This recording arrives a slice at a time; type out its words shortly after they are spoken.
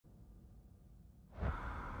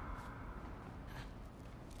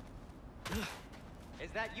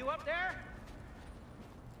Is that you up there?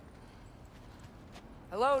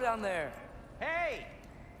 Hello down there. Hey!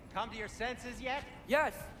 Come to your senses yet?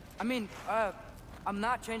 Yes. I mean, I'm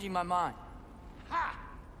not changing my mind. Ha!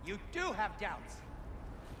 You do have doubts.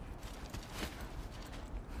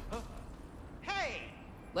 Huh? Hey!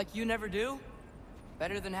 Like you never do?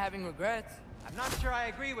 Better than having regrets. I'm not sure I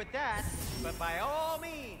agree with that, but by all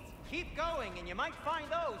means, keep going and you might find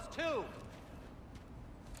those too.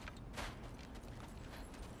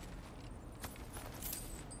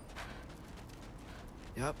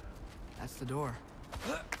 Yep, that's the door.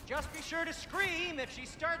 Just be sure to scream if she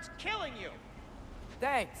starts killing you.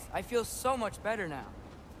 Thanks, I feel so much better now.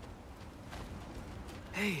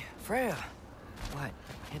 Hey, Freya. What,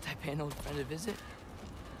 can't I pay an old friend a visit?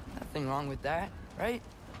 Nothing wrong with that, right?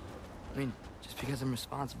 I mean, just because I'm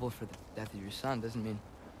responsible for the death of your son doesn't mean...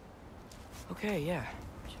 Okay, yeah,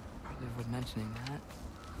 probably worth mentioning that.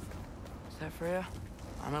 Is that Freya?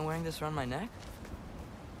 Am I wearing this around my neck?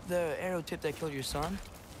 The arrow tip that killed your son?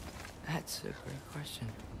 That's a great question.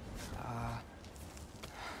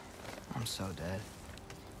 I'm so dead.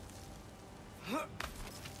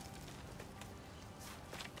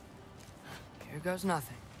 Here goes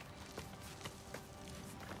nothing.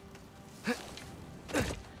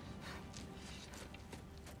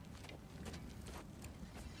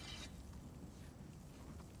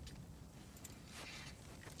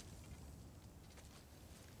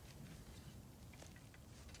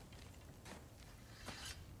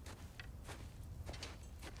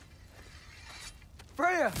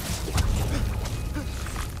 Freya!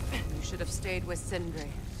 You should have stayed with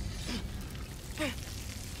Sindri.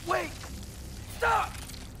 Wait! Stop!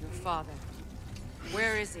 Your father.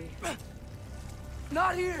 Where is he?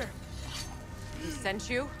 Not here! He sent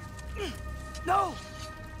you? No!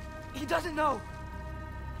 He doesn't know!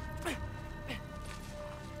 You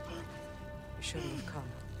shouldn't have come.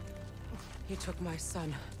 He took my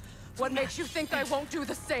son. What makes you think I won't do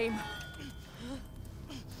the same?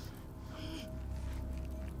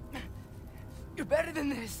 You're better than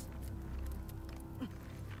this!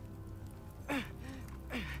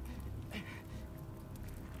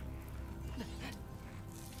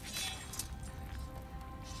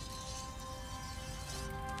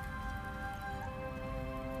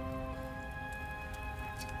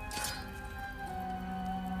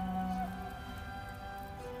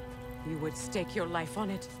 You would stake your life on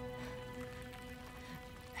it?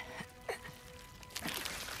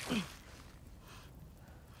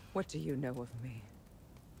 What do you know of me?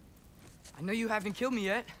 I know you haven't killed me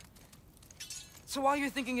yet. So while you're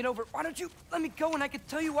thinking it over, why don't you let me go and I can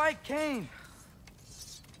tell you why I came?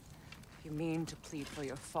 You mean to plead for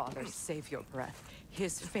your father, save your breath.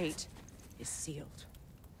 His fate is sealed.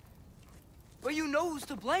 But you know who's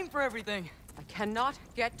to blame for everything. I cannot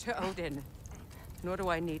get to Odin. Nor do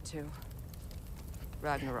I need to.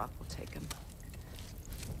 Ragnarok will take him.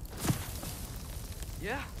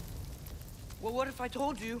 Yeah? Well, what if I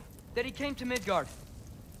told you that he came to Midgard?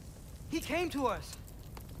 He came to us.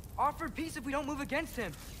 Offered peace if we don't move against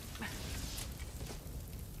him.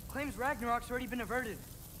 Claims Ragnarok's already been averted.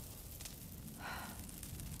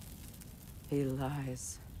 He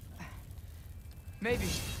lies. Maybe.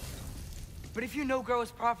 But if you know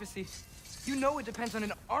Groa's prophecy, you know it depends on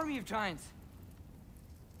an army of giants.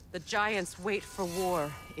 The giants wait for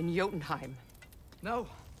war in Jotunheim. No.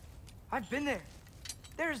 I've been there.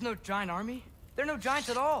 There is no giant army. There are no giants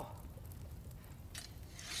at all.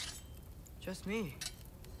 Just me.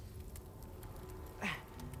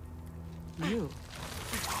 You?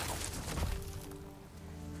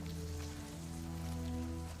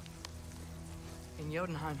 In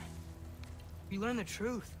Jotunheim, we learn the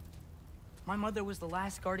truth. My mother was the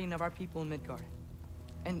last guardian of our people in Midgard.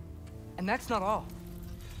 And that's not all.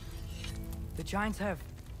 The giants have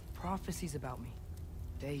prophecies about me.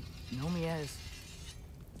 They know me as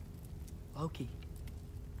Loki.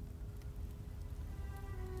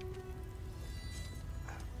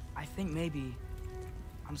 I think maybe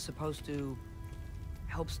I'm supposed to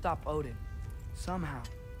help stop Odin, somehow.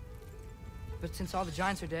 But since all the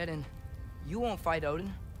giants are dead and you won't fight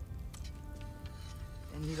Odin,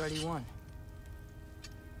 then he's already won.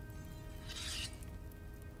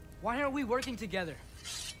 Why aren't we working together?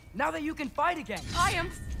 Now that you can fight again! I am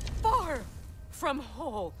far from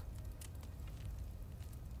whole.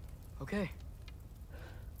 Okay.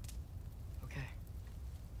 Okay.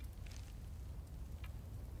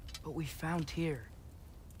 But we found Tyr.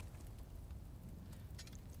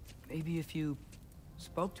 Maybe if you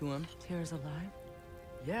spoke to him... Tyr's alive?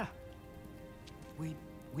 Yeah.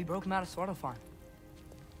 We broke him out of Svartalfheim.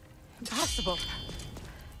 Impossible.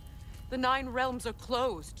 The 9 realms are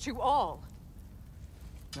closed to all.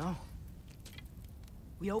 No.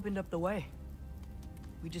 We opened up the way.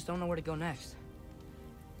 We just don't know where to go next.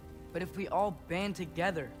 But if we all band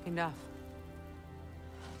together... Enough.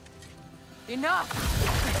 Enough!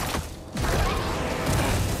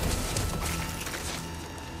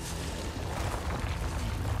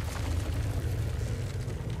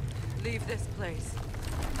 Leave this place.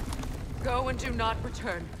 Go and do not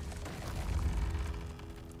return.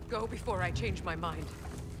 Go before I change my mind.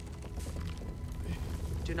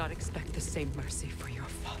 Do not expect the same mercy for your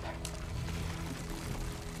father.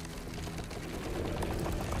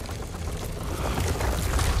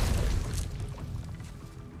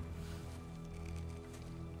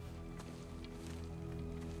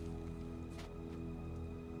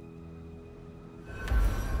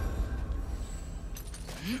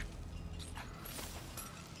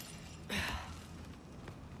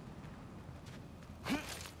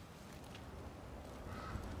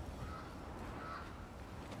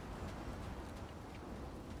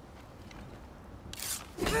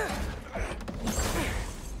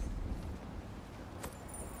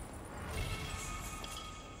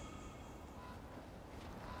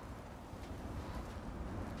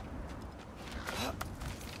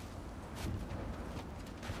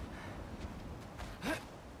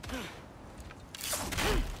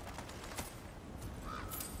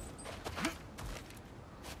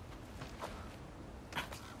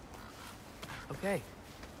 Okay,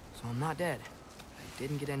 so I'm not dead. I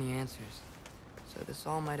didn't get any answers. So this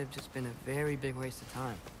all might have just been a very big waste of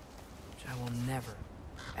time. Which I will never,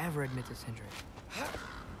 ever admit to Sindri.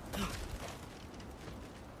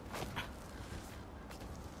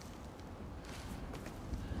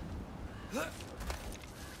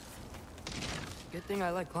 Good thing I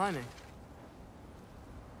like climbing.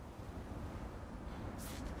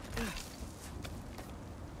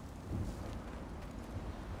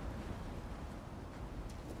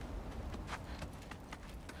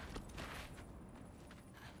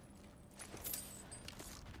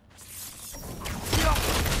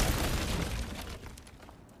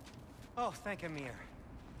 Oh, thank Amir.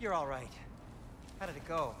 You're all right. How did it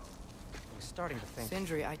go? I was starting to think...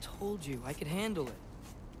 Sindri, I told you I could handle it.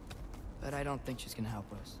 But I don't think she's gonna help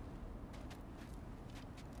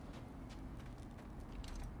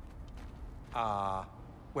us.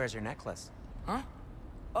 Where's your necklace? Huh?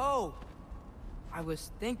 Oh! I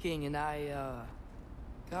was thinking and I,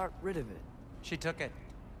 got rid of it. She took it,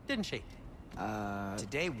 didn't she?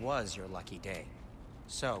 Today was your lucky day.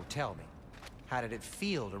 So, tell me, how did it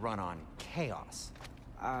feel to run on chaos?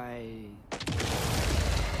 I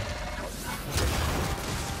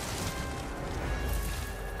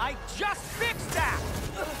just fixed that!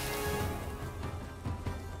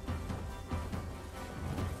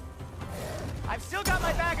 I've still got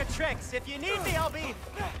my bag of tricks. If you need me, I'll be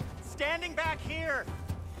standing back here.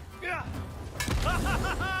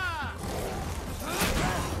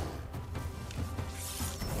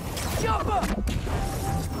 jump up!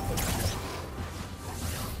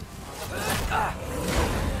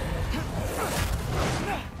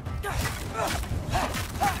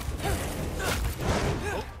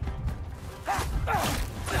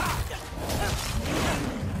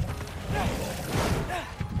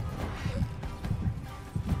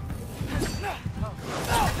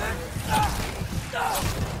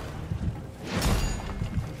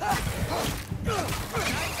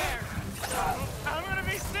 I'm gonna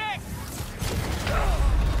be sick!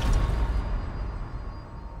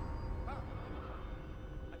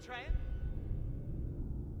 Atreyan?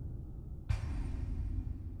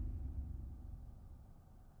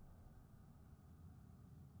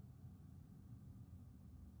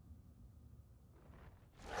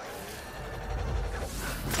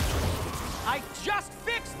 I just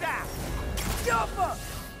fixed that! Jump up!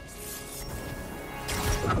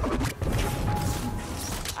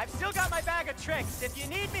 I've still got my bag of tricks. If you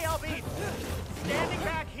need me, I'll be standing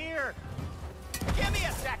back here. Give me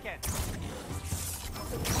a second.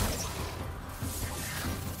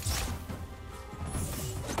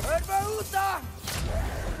 Herbaruta!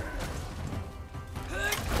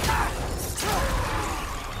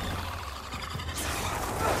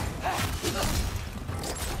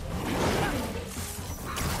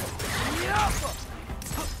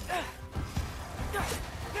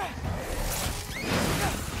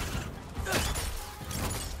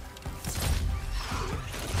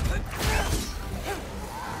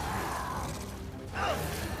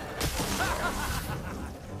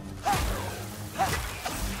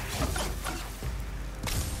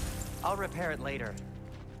 I'll repair it later.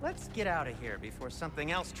 Let's get out of here before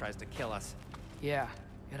something else tries to kill us. Yeah,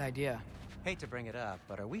 good idea. Hate to bring it up,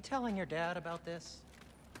 but are we telling your dad about this?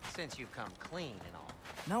 Since you've come clean and all.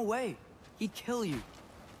 No way. He'd kill you.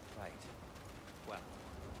 Right. Well,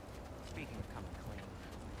 speaking of coming clean,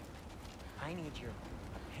 I need your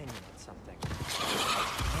opinion on something.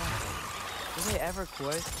 Do they ever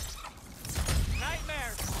quit?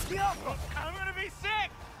 Nightmares! I'm gonna be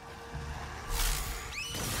sick!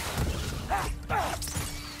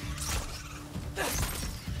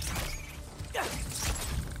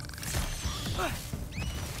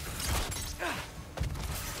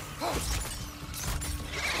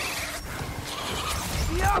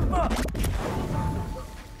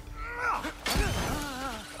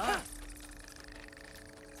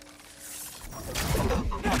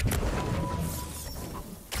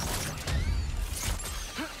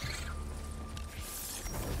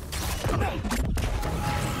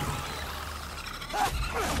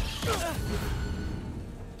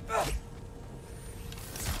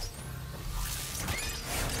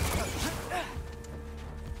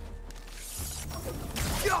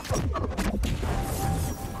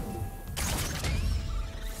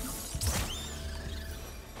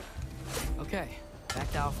 Okay,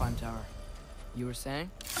 back to Alfheim Tower. You were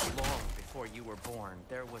saying? Long before you were born,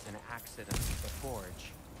 there was an accident at the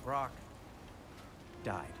forge. Brock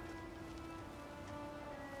died.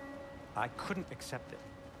 I couldn't accept it.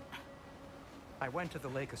 I went to the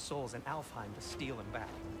Lake of Souls in Alfheim to steal him back.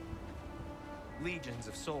 Legions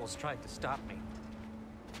of souls tried to stop me.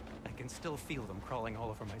 I can still feel them crawling all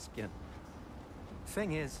over my skin.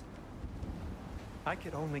 Thing is, I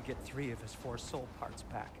could only get 3 of his 4 soul parts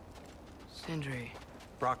back. Sindri.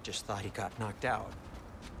 Brock just thought he got knocked out.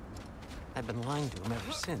 I've been lying to him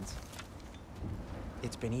ever since.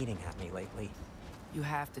 It's been eating at me lately. You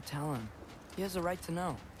have to tell him. He has a right to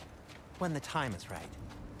know. When the time is right.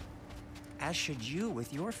 As should you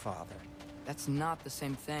with your father. That's not the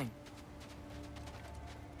same thing.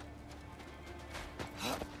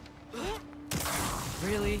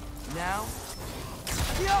 Really? Now?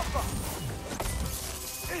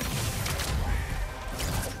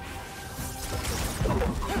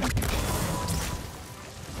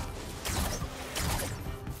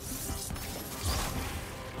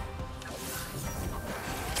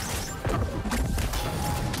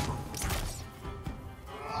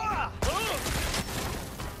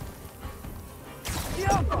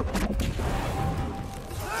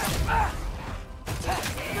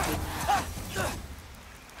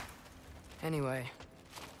 Anyway,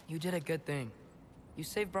 you did a good thing. You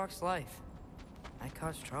saved Brock's life. I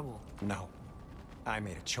caused trouble. No. I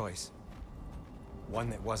made a choice. One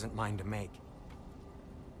that wasn't mine to make.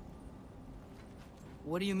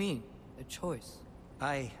 What do you mean? A choice?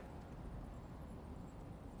 I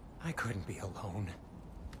couldn't be alone.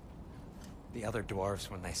 The other dwarves,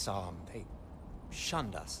 when they saw him, they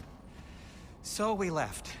shunned us. So we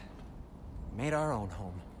left. Made our own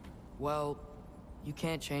home. Well, you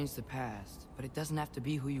can't change the past, but it doesn't have to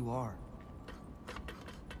be who you are.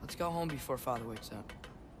 Let's go home before Father wakes up.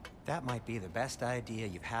 That might be the best idea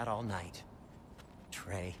you've had all night.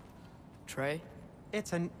 Trey. Trey?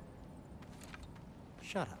 It's an...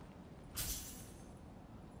 Shut up.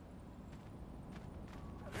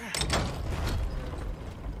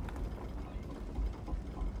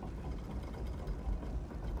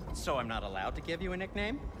 So I'm not allowed to give you a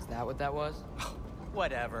nickname? Is that what that was?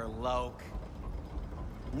 Whatever, Loke.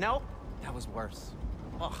 Nope, that was worse.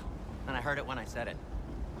 Ugh, and I heard it when I said it.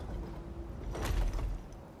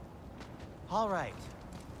 All right.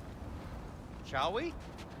 Shall we?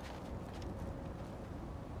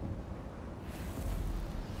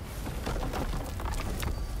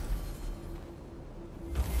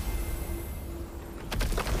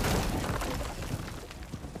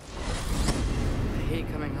 I hate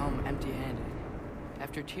coming home empty-handed.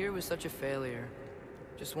 After Tyr was such a failure,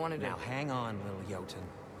 just wanted to... Now hang on, little Jotun.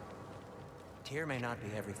 Tyr may not be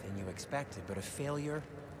everything you expected, but a failure?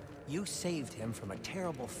 You saved him from a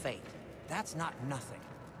terrible fate. That's not nothing.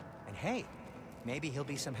 And hey, maybe he'll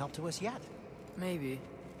be some help to us yet. Maybe.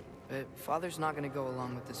 But Father's not gonna go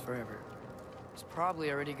along with this forever. He's probably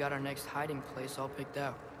already got our next hiding place all picked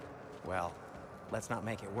out. Well, let's not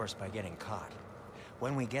make it worse by getting caught.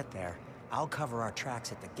 When we get there, I'll cover our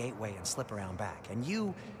tracks at the gateway and slip around back. And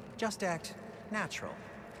you just act natural,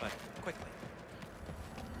 but quickly.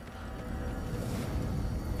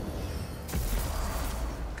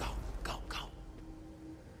 Go, go, go.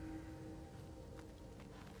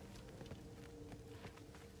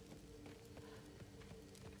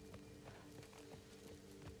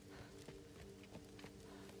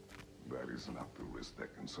 That is not the risk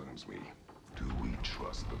that concerns me. Do we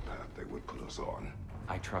trust the path they would put us on?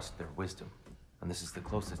 I trust their wisdom, and this is the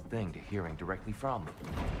closest thing to hearing directly from them.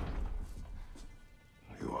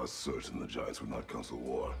 You are certain the Giants would not counsel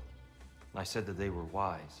war? I said that they were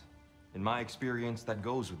wise. In my experience, that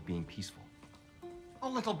goes with being peaceful. Oh,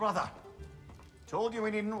 little brother. Told you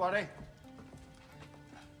we needn't worry.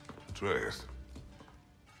 Atreus,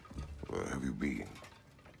 where have you been?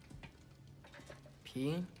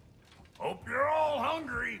 Peeing? Hope you're all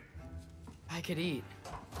hungry. I could eat.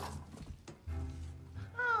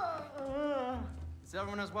 Is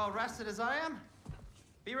everyone as well rested as I am?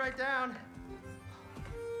 Be right down.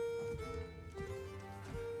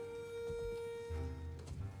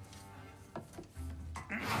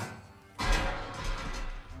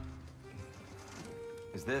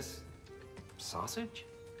 Is this sausage?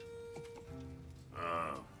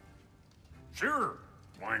 Sure,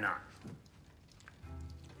 why not?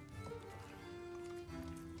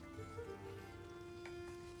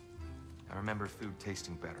 I remember food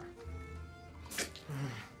tasting better.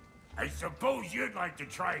 I suppose you'd like to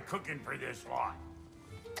try cooking for this lot.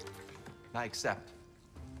 I accept.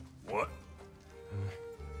 What?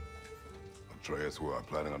 Atreus, we are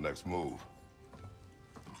planning our next move.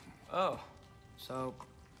 Oh, so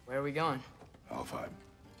where are we going? Alfheim,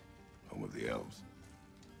 home of the elves.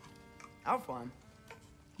 Alfheim?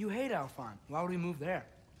 You hate Alfheim. Why would we move there?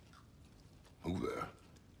 Move there?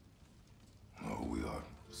 No, we are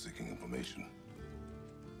seeking information.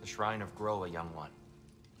 The Shrine of Groa, young one.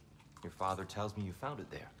 Your father tells me you found it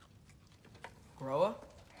there. Groa?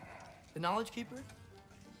 The Knowledge Keeper?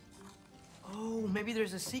 Oh, maybe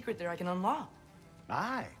there's a secret there I can unlock.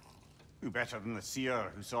 Aye. Who better than the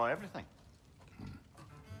seer who saw everything?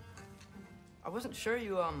 I wasn't sure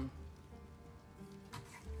you,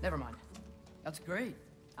 Never mind. That's great.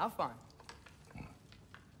 Alfheim.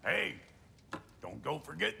 Hey, don't go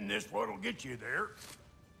forgetting this what'll get you there.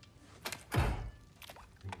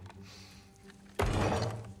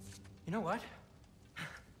 You know what?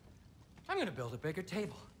 I'm gonna build a bigger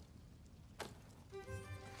table.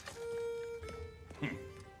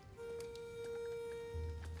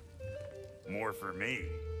 More for me.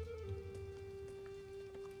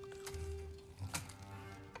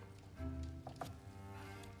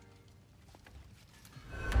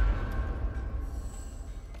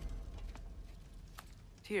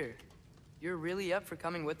 Tyr, you're really up for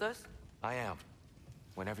coming with us? I am.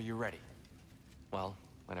 Whenever you're ready. Well,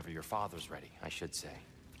 whenever your father's ready, I should say.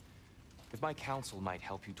 If my counsel might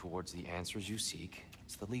help you towards the answers you seek,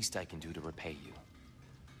 it's the least I can do to repay you.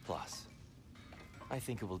 Plus, I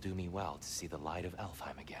think it will do me well to see the light of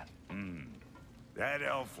Alfheim again. That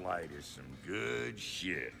elf light is some good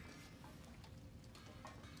shit.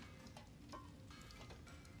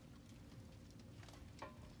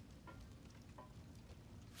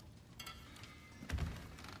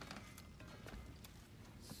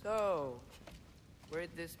 So, where'd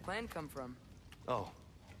this plan come from? Oh,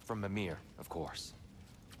 from Mimir, of course.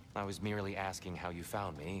 I was merely asking how you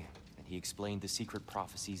found me, and he explained the secret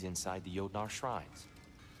prophecies inside the Jotnar shrines.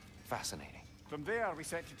 Fascinating. From there, we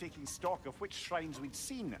set to taking stock of which shrines we'd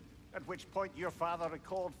seen, at which point your father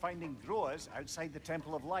recalled finding Groas outside the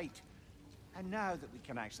Temple of Light. And now that we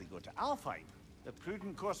can actually go to Alfheim, the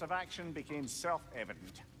prudent course of action became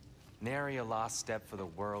self-evident. Nary a lost step for the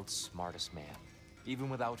world's smartest man.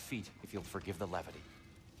 Even without feet, if you'll forgive the levity.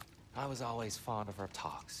 I was always fond of our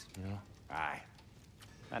talks, you know? Aye.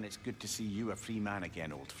 And it's good to see you a free man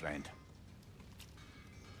again, old friend.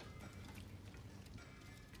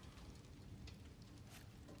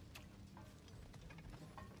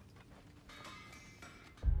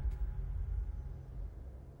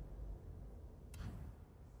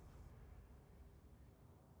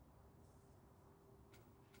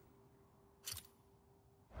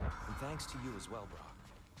 And thanks to you as well, Brock.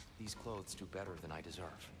 These clothes do better than I deserve.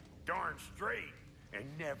 Darn straight. And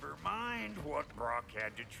never mind what Brock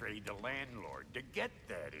had to trade the landlord to get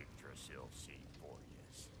that Yggdrasil seed for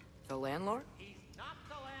you. The landlord? He's not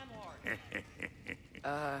the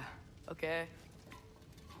landlord. Okay.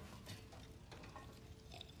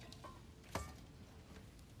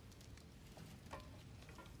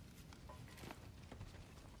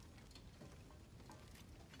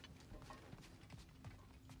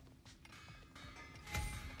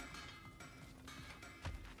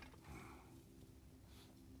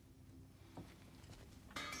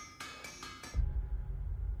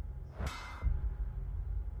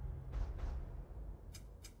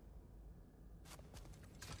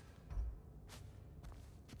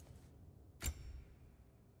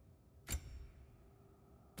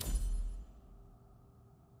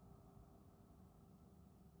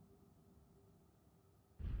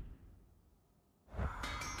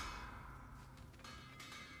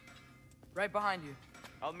 Right behind you.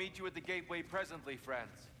 I'll meet you at the gateway presently, friends.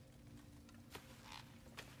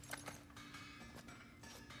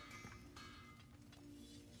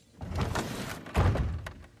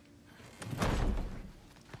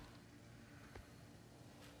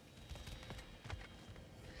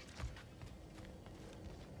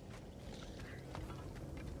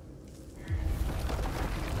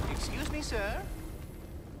 sir.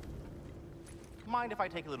 Mind if I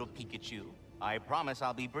take a little peek at you? I promise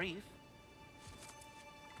I'll be brief.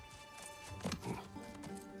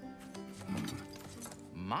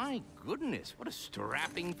 My goodness, what a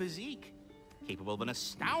strapping physique. Capable of an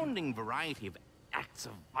astounding variety of acts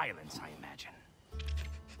of violence, I imagine.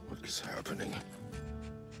 What is happening?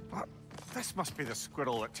 What? This must be the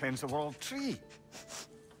squirrel that tends the world tree.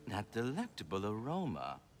 That delectable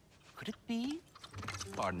aroma. Could it be?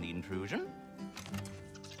 Pardon the intrusion.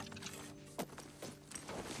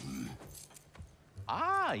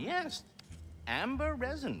 Ah, yes. Amber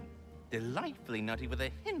resin. Delightfully nutty with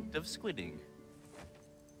a hint of squidding.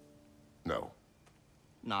 No.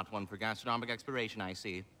 Not one for gastronomic exploration, I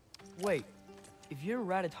see. Wait, if you're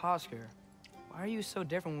Ratatosker, why are you so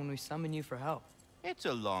different when we summon you for help? It's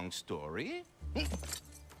a long story.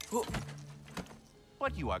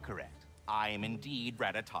 But you are correct. I am indeed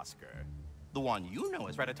Ratatosker. The one you know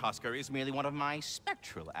as Ratatosker is merely one of my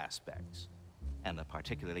spectral aspects. And a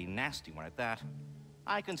particularly nasty one at that.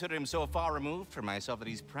 I consider him so far removed from myself that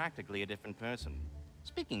he's practically a different person.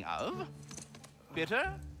 Speaking of...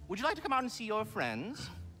 Bitter, would you like to come out and see your friends?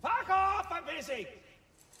 Fuck off! I'm busy!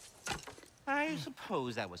 I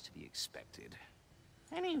suppose that was to be expected.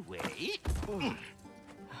 Anyway...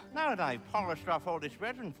 Now that I've polished off all this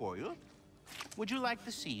resin for you, would you like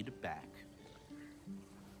the seed back?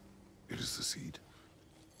 It is the seed.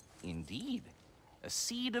 Indeed. A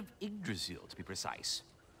seed of Yggdrasil, to be precise.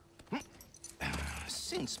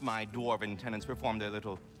 Since my dwarven tenants performed their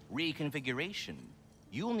little reconfiguration,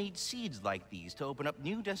 you'll need seeds like these to open up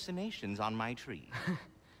new destinations on my tree.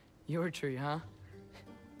 Your tree, huh?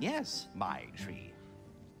 Yes, my tree.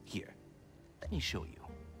 Here, let me show you.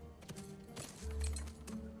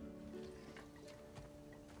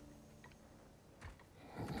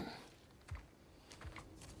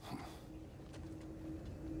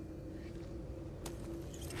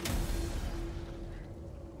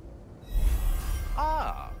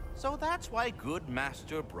 So that's why good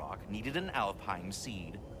Master Brock needed an Alpine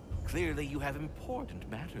seed. Clearly you have important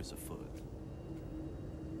matters afoot.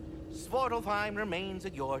 Svartalfheim remains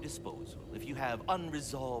at your disposal if you have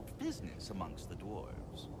unresolved business amongst the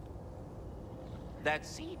dwarves. That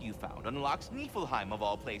seed you found unlocks Niflheim of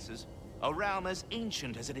all places, a realm as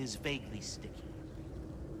ancient as it is vaguely sticky.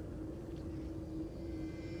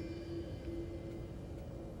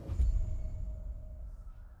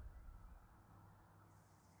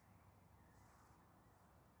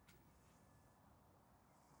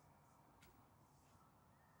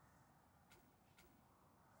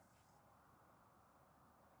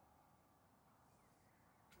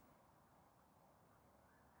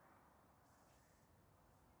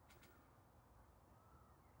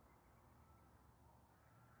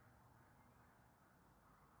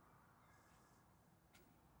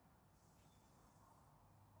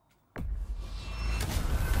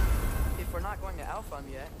 If we're not going to Alfheim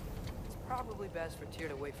yet, it's probably best for Tyr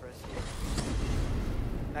to wait for us here.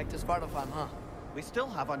 Back to Svartalfheim, huh? We still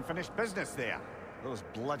have unfinished business there. Those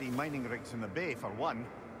bloody mining rigs in the bay, for one.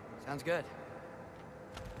 Sounds good.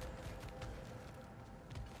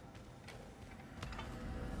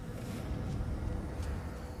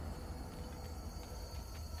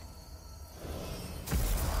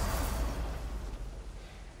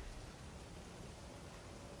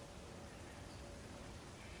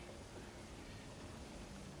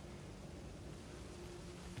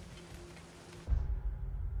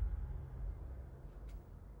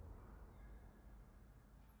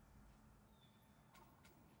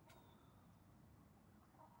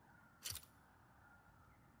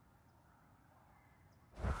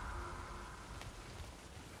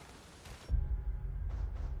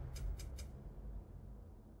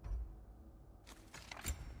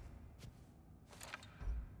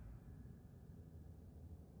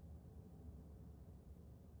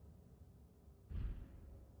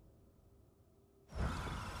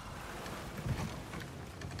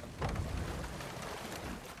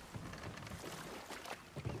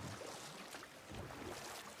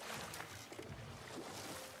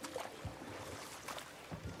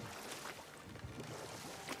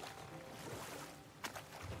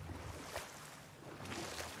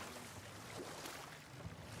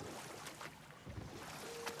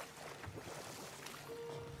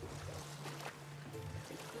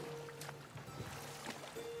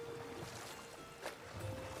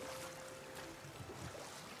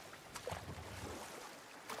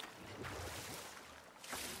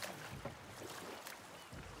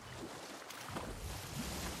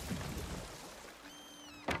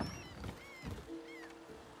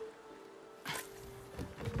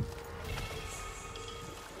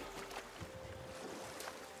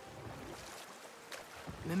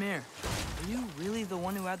 Mimir, are you really the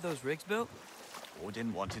one who had those rigs built?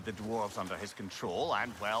 Odin wanted the dwarves under his control,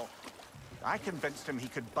 and, well, I convinced him he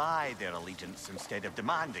could buy their allegiance instead of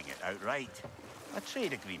demanding it outright. A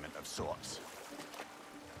trade agreement of sorts.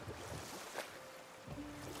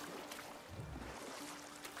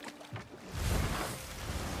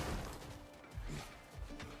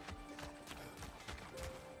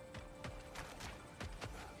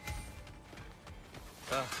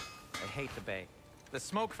 Ugh, I hate the bay. The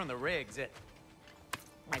smoke from the rigs,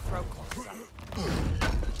 my throat closes up.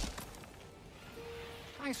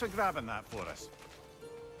 Thanks for grabbing that for us.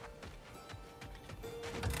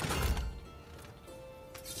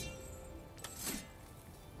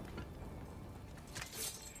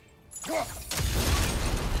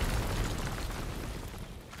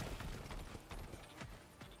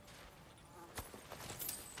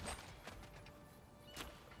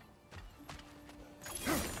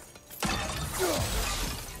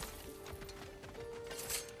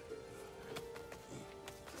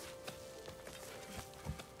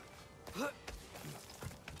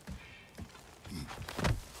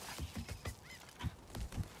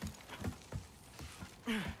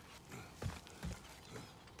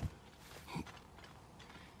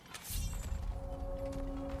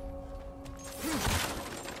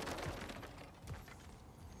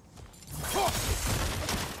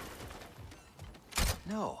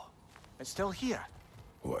 No, it's still here.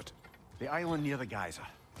 What? The island near the geyser.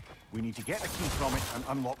 We need to get the key from it and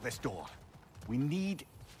unlock this door. I need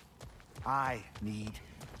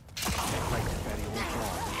to get right to very old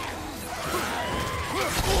John.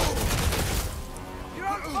 You're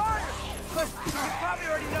on fire! You probably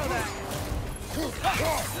already know that.